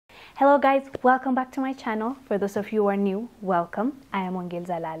Hello guys, welcome back to my channel. For those of you who are new, welcome. I am Wangil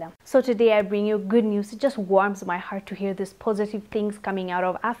Zalala. So today I bring you good news. It just warms my heart to hear these positive things coming out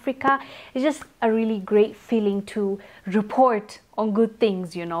of Africa. It's just a really great feeling to report on good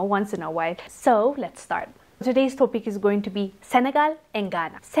things, you know, once in a while. So let's start. Today's topic is going to be Senegal and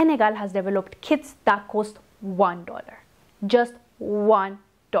Ghana. Senegal has developed kits that cost $1. Just $1.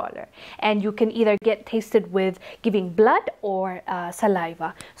 And you can either get tasted with giving blood or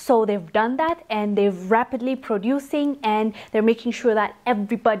saliva. So they've done that and they're rapidly producing and they're making sure that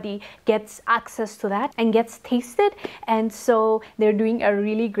everybody gets access to that and gets tasted. And so they're doing a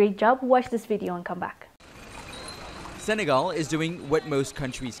really great job. Watch this video and come back. Senegal is doing what most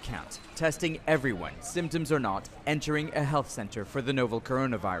countries can't, testing everyone, symptoms or not, entering a health center for the novel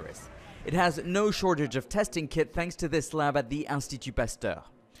coronavirus. It has no shortage of testing kit thanks to this lab at the Institut Pasteur.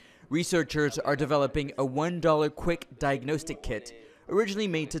 Researchers are developing a $1 quick diagnostic kit originally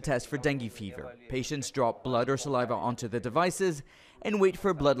made to test for dengue fever. Patients drop blood or saliva onto the devices and wait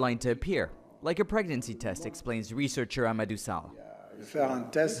for a bloodline to appear, like a pregnancy test, explains researcher Amadou Sall.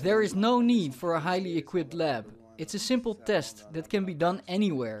 There is no need for a highly equipped lab. It's a simple test that can be done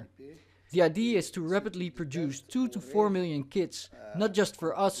anywhere. The idea is to rapidly produce 2 to 4 million kits, not just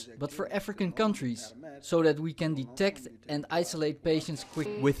for us, but for African countries, so that we can detect and isolate patients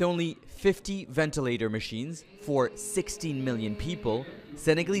quickly. With only 50 ventilator machines for 16 million people,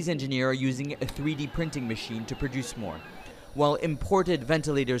 Senegalese engineers are using a 3D printing machine to produce more. While imported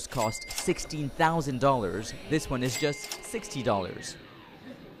ventilators cost $16,000, this one is just $60.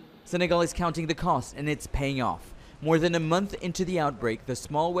 Senegal is counting the cost and it's paying off. More than a month into the outbreak, the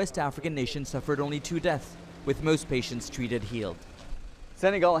small West African nation suffered only 2 deaths, with most patients treated healed.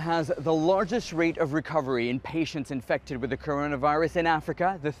 Senegal has the largest rate of recovery in patients infected with the coronavirus in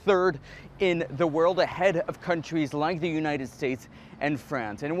Africa, the 3rd in the world, ahead of countries like the United States and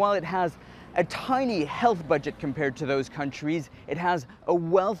France. And while it has a tiny health budget compared to those countries, it has a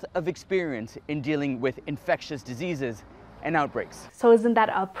wealth of experience in dealing with infectious diseases and outbreaks. So isn't that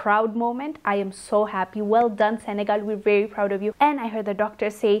a proud moment? I am so happy. Well done, Senegal. We're very proud of you. And I heard the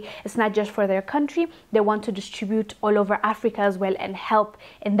doctors say it's not just for their country. They want to distribute all over Africa as well and help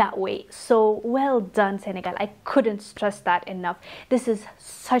in that way. So well done, Senegal. I couldn't stress that enough. This is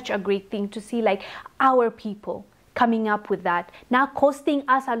such a great thing to see, like our people coming up with that, now costing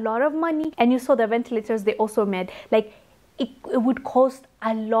us a lot of money. And you saw the ventilators they also made, like it would cost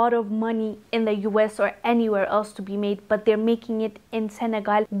a lot of money in the US or anywhere else to be made, but they're making it in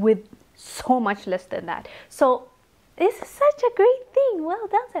Senegal with so much less than that. So this is such a great thing. Well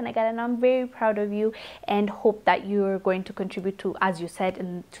done, Senegal, and I'm very proud of you and hope that you're going to contribute to, as you said,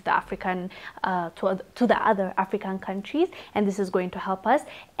 to the African, to the other African countries, and this is going to help us.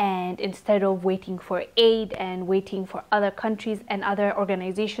 And instead of waiting for aid and waiting for other countries and other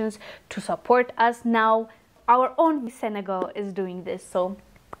organizations to support us, now our own Senegal is doing this, so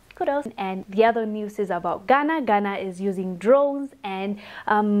kudos. And the other news is about Ghana. Ghana is using drones and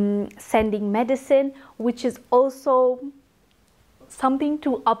sending medicine, which is also something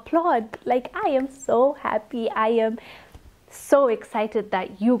to applaud. Like, I am so happy. I am so excited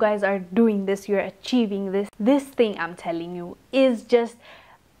that you guys are doing this. You're achieving this. This thing, I'm telling you, is just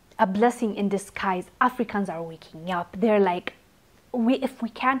a blessing in disguise. Africans are waking up. They're like, if we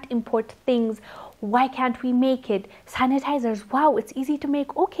can't import things, why can't we make it? Sanitizers, wow, it's easy to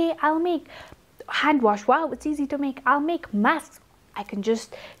make. Okay, I'll make. Hand wash, wow, it's easy to make. I'll make masks. I can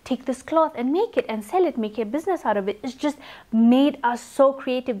just take this cloth and make it and sell it, make a business out of it. It's just made us so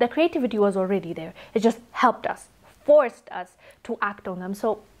creative. The creativity was already there. It just helped us, forced us to act on them.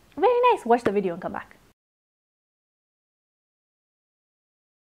 So very nice. Watch the video and come back.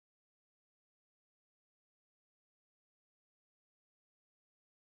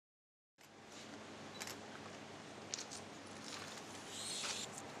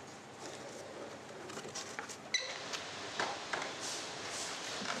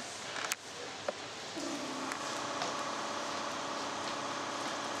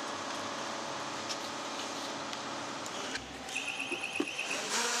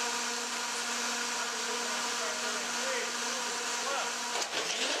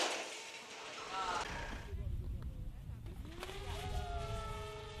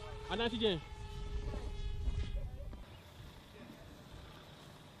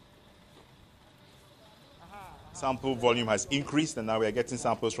 Sample volume has increased and now we are getting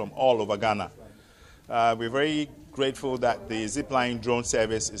samples from all over Ghana. We're very grateful that the zipline drone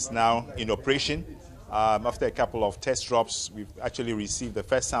service is now in operation. After a couple of test drops, we've actually received the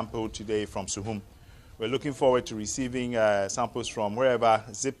first sample today from Suhum. We're looking forward to receiving samples from wherever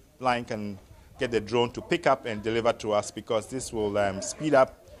zipline can get the drone to pick up and deliver to us, because this will speed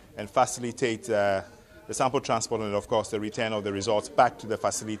up and facilitate the sample transport and, of course, the return of the results back to the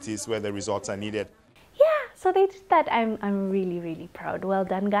facilities where the results are needed. So they did that. I'm really, really proud. Well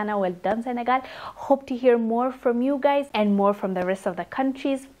done, Ghana. Well done, Senegal. Hope to hear more from you guys and more from the rest of the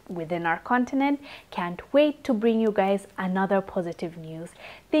countries within our continent. Can't wait to bring you guys another positive news.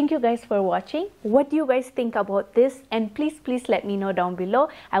 Thank you guys for watching. What do you guys think about this? And please let me know down below.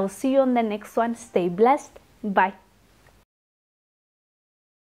 I will see you on the next one. Stay blessed. Bye.